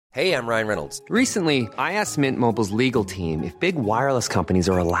Hey, I'm Ryan Reynolds. Recently, I asked Mint Mobile's legal team if big wireless companies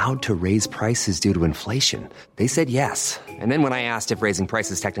are allowed to raise prices due to inflation. They said yes. And then when I asked if raising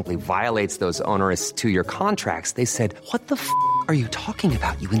prices technically violates those onerous two-year contracts, they said, "What the f*** are you talking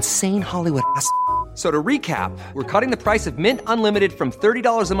about, you insane Hollywood ass?" So to recap, we're cutting the price of Mint Unlimited from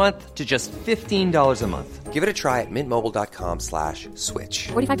 $30 a month to just $15 a month. Give it a try at mintmobile.com/switch.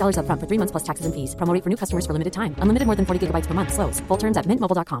 $45 up front for 3 months plus taxes and fees. Promo rate for new customers for limited time. Unlimited more than 40 gigabytes per month. Slows full terms at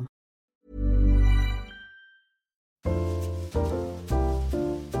mintmobile.com.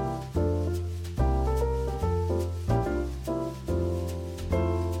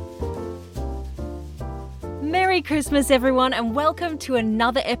 Merry Christmas, everyone, and welcome to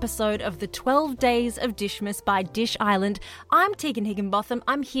another episode of the 12 Days of Dishmas by Dish Island. I'm Tegan Higginbotham.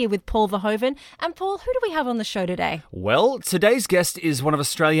 I'm here with Paul Verhoeven. And Paul, who do we have on the show today? Well, today's guest is one of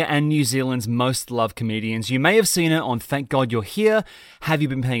Australia and New Zealand's most loved comedians. You may have seen her on Thank God You're Here, Have You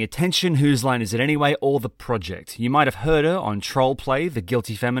Been Paying Attention, Whose Line Is It Anyway, or The Project. You might have heard her on Troll Play, The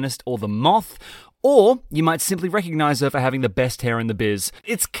Guilty Feminist, or The Moth. Or you might simply recognise her for having the best hair in the biz.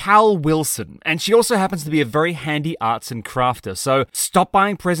 It's Cal Wilson, and she also happens to be a very handy arts and crafter. So stop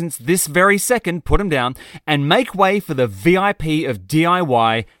buying presents this very second, put them down, and make way for the VIP of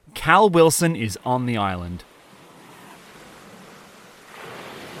DIY. Cal Wilson is on the island.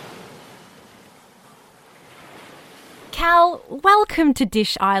 Cal, welcome to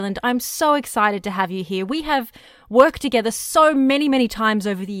Dish Island. I'm so excited to have you here. We have worked together so many times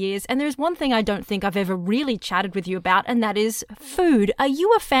over the years, and there's one thing I don't think I've ever really chatted with you about, and that is food. Are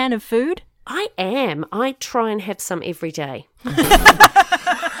you a fan of food? I am. I try and have some every day.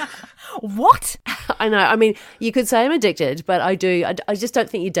 What? I know. I mean, you could say I'm addicted, but I do. I just don't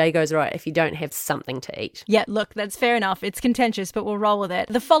think your day goes right if you don't have something to eat. Yeah, look, that's fair enough. It's contentious, but we'll roll with it.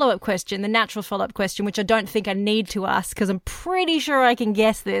 The follow-up question, the natural follow-up question, which I don't think I need to ask because I'm pretty sure I can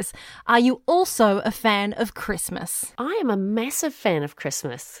guess this. Are you also a fan of Christmas? I am a massive fan of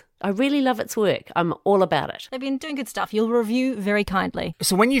Christmas. I really love its work. I'm all about it. They've been doing good stuff. You'll review very kindly.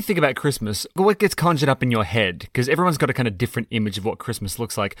 So when you think about Christmas, what gets conjured up in your head? Because everyone's got a kind of different image of what Christmas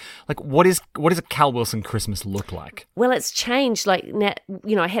looks like. Like, what does a Cal Wilson Christmas look like? Well, it's changed. Like, now,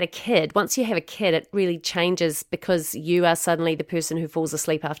 I had a kid. Once you have a kid, it really changes because you are suddenly the person who falls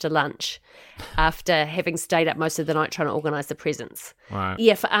asleep after lunch, after having stayed up most of the night trying to organise the presents. Right.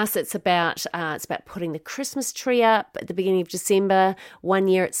 Yeah, for us, it's about putting the Christmas tree up at the beginning of December. One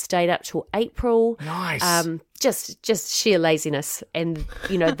year it's stayed up till April. Nice. Just sheer laziness, and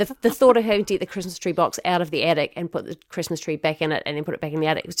the thought of having to get the Christmas tree box out of the attic and put the Christmas tree back in it and then put it back in the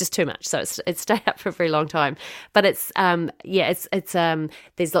attic was just too much. So it stayed up for a very long time. But it's there's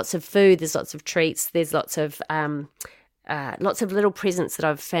lots of food, there's lots of treats, there's lots of little presents that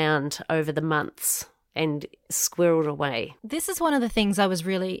I've found over the months and squirreled away. This is one of the things I was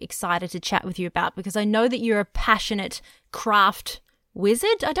really excited to chat with you about because I know that you're a passionate craft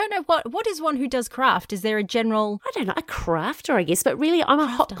wizard. I don't know what is one who does craft. Is there a general? I don't know, a crafter, I guess, but really I'm a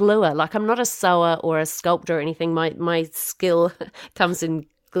hot gluer. Like, I'm not a sewer or a sculptor or anything. My skill comes in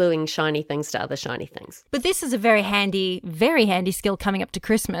gluing shiny things to other shiny things. But this is a very handy skill coming up to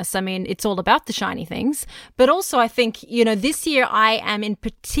Christmas. I mean, it's all about the shiny things. But also I think, this year I am in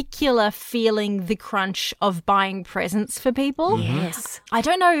particular feeling the crunch of buying presents for people. Yes. I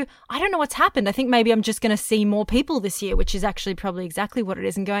don't know what's happened. I think maybe I'm just going to see more people this year, which is actually probably exactly what it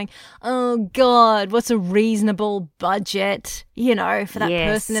is, and going, oh God, what's a reasonable budget, for that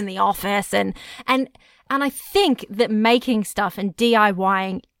person in the office. And I think that making stuff and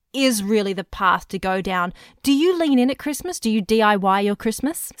DIYing is really the path to go down. Do you lean in at Christmas? Do you DIY your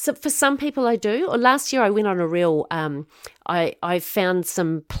Christmas? So for some people I do. Or last year I went on a real, I found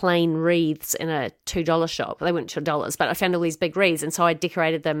some plain wreaths in a $2 shop. They weren't $2, but I found all these big wreaths, and so I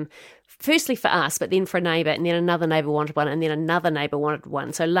decorated them firstly for us, but then for a neighbour, and then another neighbour wanted one, and then another neighbour wanted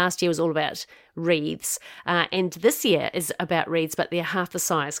one. So last year was all about wreaths, and this year is about wreaths, but they're half the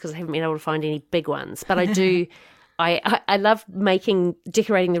size because I haven't been able to find any big ones. But I do. I love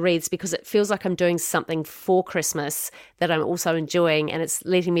decorating the wreaths because it feels like I'm doing something for Christmas that I'm also enjoying, and it's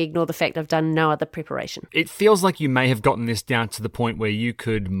letting me ignore the fact I've done no other preparation. It feels like you may have gotten this down to the point where you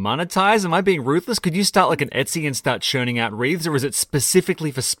could monetize. Am I being ruthless? Could you start like an Etsy and start churning out wreaths, or is it specifically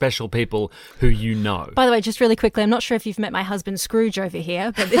for special people who you know? By the way, just really quickly, I'm not sure if you've met my husband Scrooge over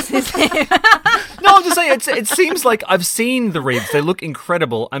here, but this is him. No, I'm just saying, it seems like I've seen the wreaths. They look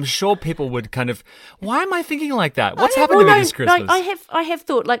incredible. I'm sure people would kind of, why am I thinking like that? What's happened to me this Christmas? No, I have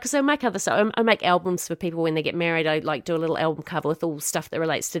thought, like, because I make other stuff. I make albums for people when they get married. I do a little album cover with all stuff that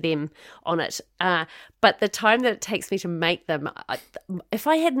relates to them on it. But the time that it takes me to make them, if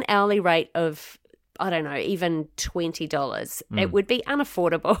I had an hourly rate of I don't know, even $20, it would be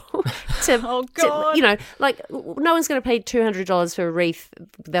unaffordable to, Oh, God. like no one's going to pay $200 for a wreath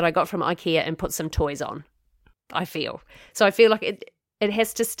that I got from IKEA and put some toys on, I feel. So I feel like it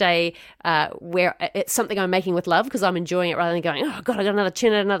has to stay where it's something I'm making with love because I'm enjoying it rather than going, oh, God, I got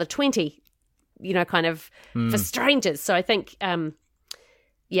another 20, kind of for strangers. So I think...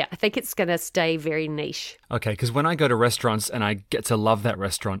 I think it's going to stay very niche. Okay, because when I go to restaurants and I get to love that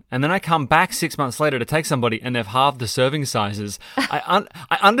restaurant, and then I come back 6 months later to take somebody and they've halved the serving sizes, I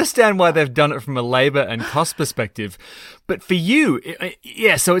understand why they've done it from a labour and cost perspective. But for you,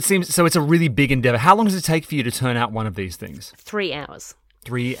 so it's a really big endeavour. How long does it take for you to turn out one of these things? 3 hours.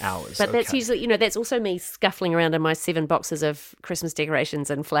 3 hours. But that's usually, that's also me scuffling around in my 7 boxes of Christmas decorations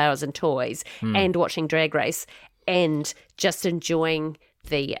and flowers and toys and watching Drag Race and just enjoying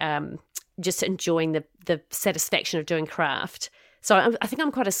the satisfaction of doing craft. So I think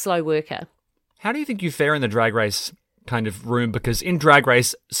I'm quite a slow worker. How do you think you fare in the Drag Race kind of room? Because in Drag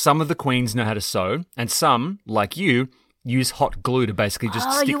Race, some of the queens know how to sew, and some, like you, use hot glue to basically just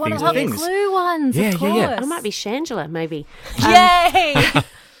stick you want things the to hot things. glue ones, Yeah, of yeah, course. yeah. I might be Shangela, maybe. Yay!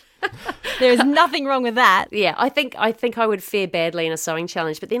 There's nothing wrong with that. Yeah, I think I would fare badly in a sewing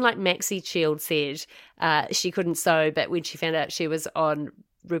challenge. But then, like Maxie Shield said, she couldn't sew, but when she found out she was on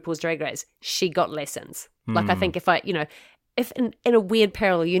RuPaul's Drag Race, she got lessons. Like, I think if in a weird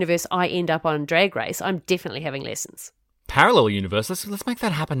parallel universe I end up on Drag Race, I'm definitely having lessons. Parallel universe. Let's make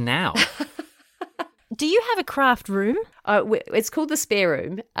that happen now. Do you have a craft room? It's called the spare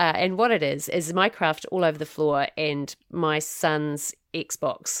room, and what it is my craft all over the floor and my son's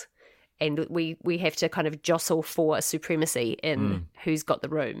Xbox. And we have to kind of jostle for supremacy in who's got the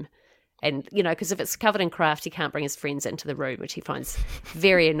room. And, because if it's covered in craft, he can't bring his friends into the room, which he finds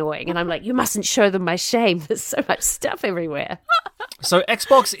very annoying. And I'm like, you mustn't show them my shame. There's so much stuff everywhere. So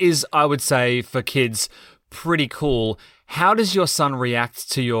Xbox is, I would say, for kids, pretty cool. How does your son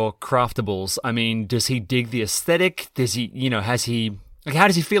react to your craftables? I mean, does he dig the aesthetic? Does he, how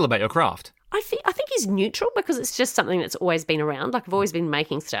does he feel about your craft? I think he's neutral because it's just something that's always been around. Like, I've always been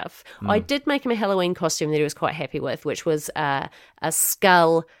making stuff. I did make him a Halloween costume that he was quite happy with, which was a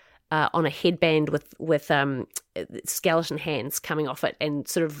skull on a headband with skeleton hands coming off it and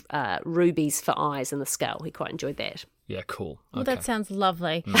sort of rubies for eyes in the skull. He quite enjoyed that. Yeah, cool. Well, Okay. that sounds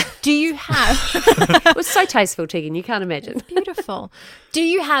lovely. Do you have... It was so tasteful, Tegan, you can't imagine. Beautiful. Do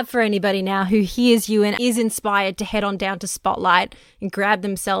you have for anybody now who hears you and is inspired to head on down to Spotlight and grab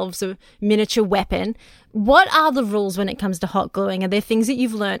themselves a miniature weapon? What are the rules when it comes to hot gluing? Are there things that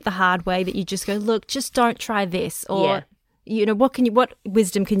you've learnt the hard way that you just go, look, just don't try this? Or, what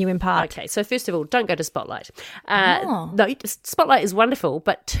wisdom can you impart? Okay, so first of all, don't go to Spotlight. No, Spotlight is wonderful,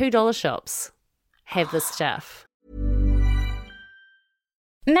 but $2 shops have this stuff.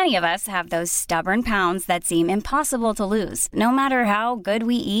 Many of us have those stubborn pounds that seem impossible to lose, no matter how good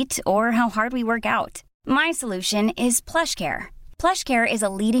we eat or how hard we work out. My solution is PlushCare. PlushCare is a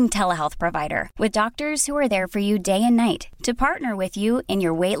leading telehealth provider with doctors who are there for you day and night to partner with you in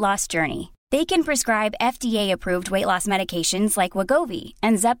your weight loss journey. They can prescribe FDA-approved weight loss medications like Wegovy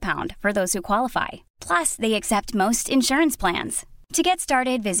and Zepbound for those who qualify. Plus, they accept most insurance plans. To get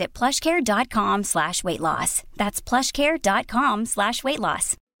started, visit plushcare.com/weightloss. That's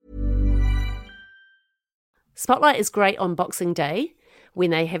plushcare.com/weightloss. Spotlight is great on Boxing Day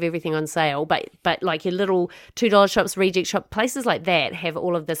when they have everything on sale, but like your little $2 shops, reject shop, places like that have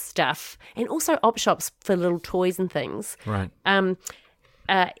all of this stuff, and also op shops for little toys and things. Right.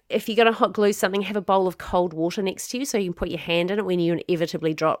 If you're going to hot glue something, have a bowl of cold water next to you so you can put your hand in it when you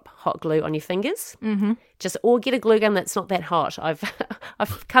inevitably drop hot glue on your fingers. Mm-hmm. Or get a glue gun that's not that hot.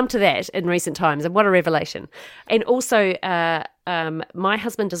 I've come to that in recent times, and what a revelation. And also, my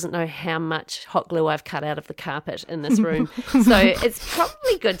husband doesn't know how much hot glue I've cut out of the carpet in this room. So it's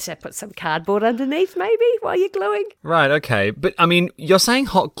probably good to put some cardboard underneath maybe while you're gluing. Right, okay. But, I mean, you're saying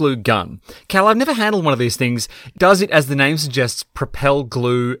hot glue gun. Cal, I've never handled one of these things. Does it, as the name suggests, propel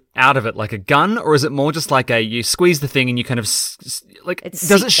glue out of it like a gun? Or is it more just like you squeeze the thing and you kind of,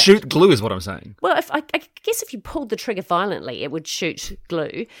 does it shoot glue is what I'm saying? Well, I guess if you pulled the trigger violently, it would shoot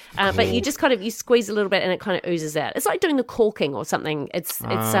glue. But you just you squeeze a little bit and it kind of oozes out. It's like doing the corking or something.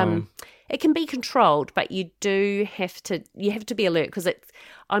 It can be controlled, but you have to be alert because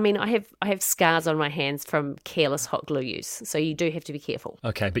I mean, I have scars on my hands from careless hot glue use, so you do have to be careful.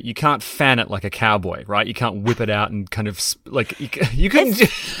 Okay, but you can't fan it like a cowboy, right? You can't whip it out and kind of like you can.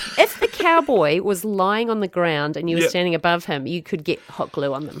 If the cowboy was lying on the ground and you were standing above him, you could get hot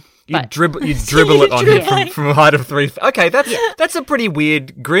glue on them. You dribble it on him from a height of 3 feet. Okay, that's a pretty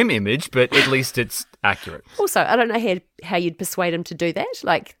weird, grim image, but at least it's accurate. Also, I don't know how you'd persuade him to do that.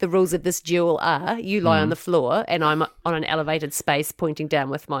 Like, the rules of this duel are you lie on the floor and I'm on an elevated space pointing down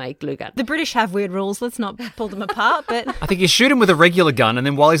with my glue gun. The British have weird rules. Let's not pull them apart, but... I think you shoot him with a regular gun, and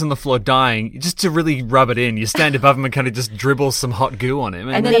then while he's on the floor dying, just to really rub it in, you stand above him and kind of just dribble some hot goo on him.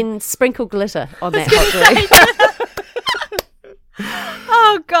 And then sprinkle glitter on that hot glue.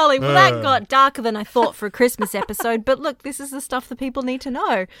 Oh, golly. Well, that got darker than I thought for a Christmas episode. But look, this is the stuff that people need to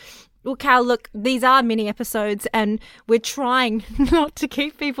know. Well, Cal, look, these are mini episodes and we're trying not to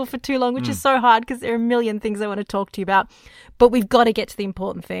keep people for too long, which is so hard because there are a million things I want to talk to you about. But we've got to get to the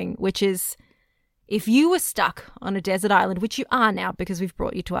important thing, which is if you were stuck on a desert island, which you are now because we've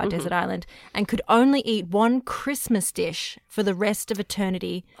brought you to our desert island, and could only eat one Christmas dish for the rest of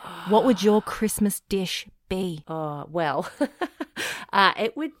eternity, what would your Christmas dish be? Oh, well,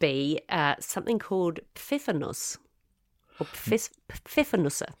 it would be something called pfeffernuss or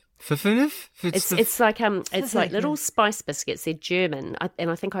pfeffernusse. It's like little spice biscuits. They're German, and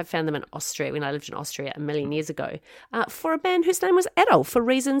I think I found them in Austria when I lived in Austria a million years ago. For a man whose name was Adolf, for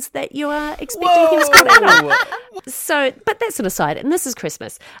reasons that you are expecting him to call Adolf. So, but that's an aside, and this is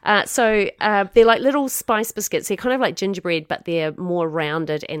Christmas. They're like little spice biscuits. They're kind of like gingerbread, but they're more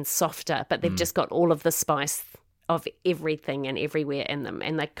rounded and softer. But they've just got all of the spice of everything and everywhere in them,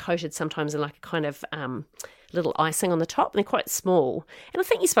 and they're coated sometimes in like a kind of little icing on the top. And they're quite small, and I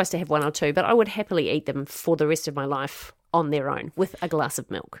think you're supposed to have one or two, but I would happily eat them for the rest of my life on their own with a glass of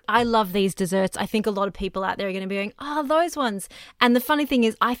milk. I love these desserts. I think a lot of people out there are going to be going, oh, those ones. And the funny thing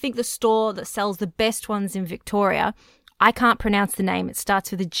is, I think the store that sells the best ones in Victoria, I can't pronounce the name. It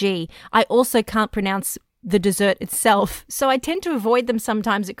starts with a G. I also can't pronounce the dessert itself, so I tend to avoid them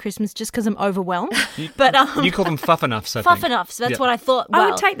sometimes at Christmas just because I'm overwhelmed. But you call them fuffernuffs, I think. Fuffernuffs, that's what I thought. I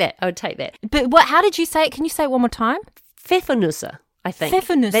would take that. But how did you say it? Can you say it one more time? Pfeffernusse, I think.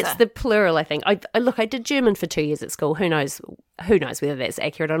 Pfeffernusse. That's the plural, I think. I did German for 2 years at school. Who knows whether that's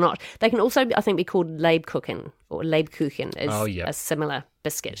accurate or not. They can also, I think, be called Lebkuchen, or Lebkuchen is a similar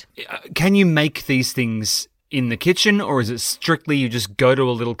biscuit. Can you make these things in the kitchen, or is it strictly you just go to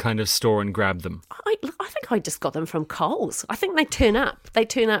a little kind of store and grab them? I think I just got them from Coles. I think they turn up. They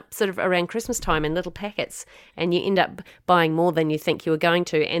turn up sort of around Christmas time in little packets, and you end up buying more than you think you were going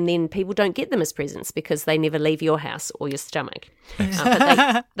to, and then people don't get them as presents because they never leave your house or your stomach.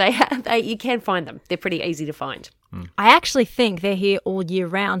 But you can find them. They're pretty easy to find. I actually think they're here all year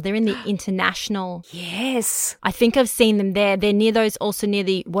round. They're in the international. Yes. I think I've seen them there. They're near those, also near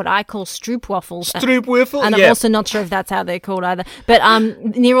the, what I call stroopwafels. Stroopwafel? And I'm also not sure if that's how they're called either. But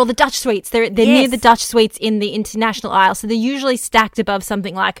near all the Dutch sweets. They're near the Dutch sweets in the international aisle. So they're usually stacked above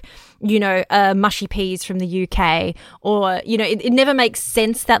something like, mushy peas from the UK, or, it never makes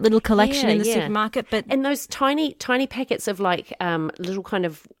sense, that little collection in the supermarket. But and those tiny, tiny packets of like little kind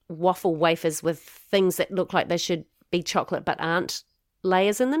of waffle wafers with things that look like they should be chocolate but aren't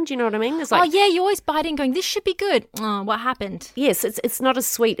layers in them. Do you know what I mean? It's like, you always bite in going, this should be good. Oh, what happened? Yes, it's not as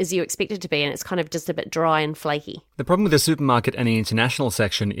sweet as you expect it to be, and it's kind of just a bit dry and flaky. The problem with the supermarket and the international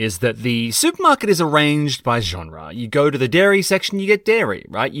section is that the supermarket is arranged by genre. You go to the dairy section, you get dairy,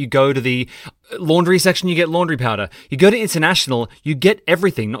 right? You go to the laundry section, you get laundry powder. You go to international, you get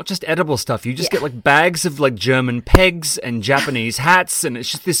everything, not just edible stuff. You just get like bags of like German pegs and Japanese hats, and it's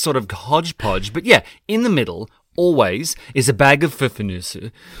just this sort of hodgepodge. But in the middle always is a bag of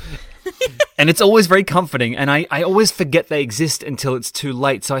pfeffernusse. And it's always very comforting, and I always forget they exist until it's too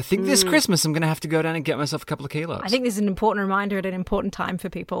late. So I think this Christmas I'm going to have to go down and get myself a couple of kilos. I think this is an important reminder at an important time for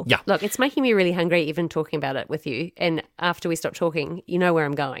people. Yeah. Look, it's making me really hungry even talking about it with you, and after we stop talking, you know where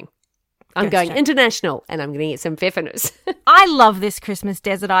I'm going. I'm going international, and I'm going to get some pfeffernusse. I love this Christmas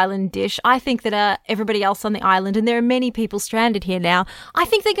desert island dish. I think that everybody else on the island, and there are many people stranded here now, I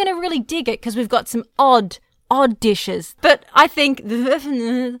think they're going to really dig it because we've got some odd dishes. But I think the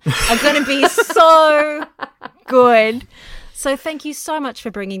are going to be so good. So thank you so much for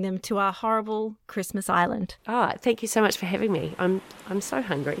bringing them to our horrible Christmas island. Oh, thank you so much for having me. I'm so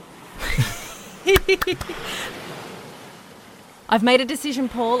hungry. I've made a decision,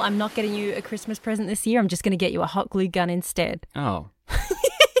 Paul. I'm not getting you a Christmas present this year. I'm just going to get you a hot glue gun instead. Oh.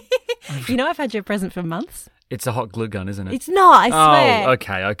 I've had your present for months. It's a hot glue gun, isn't it? It's not, I swear. Oh,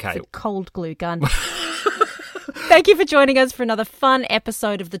 okay. It's a cold glue gun. Thank you for joining us for another fun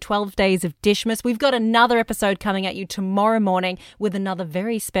episode of the 12 Days of Dishmas. We've got another episode coming at you tomorrow morning with another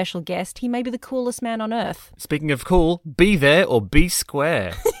very special guest. He may be the coolest man on earth. Speaking of cool, be there or be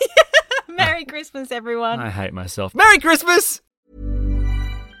square. Merry Christmas, everyone. I hate myself. Merry Christmas!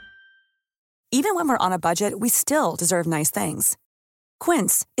 Even when we're on a budget, we still deserve nice things.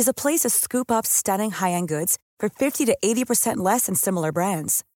 Quince is a place to scoop up stunning high-end goods for 50 to 80% less than similar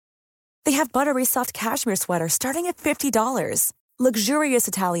brands. They have buttery soft cashmere sweaters starting at $50, luxurious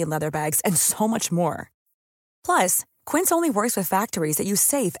Italian leather bags, and so much more. Plus, Quince only works with factories that use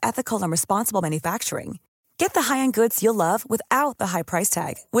safe, ethical, and responsible manufacturing. Get the high-end goods you'll love without the high price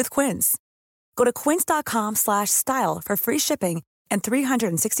tag with Quince. Go to quince.com/style for free shipping and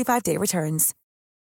 365-day returns.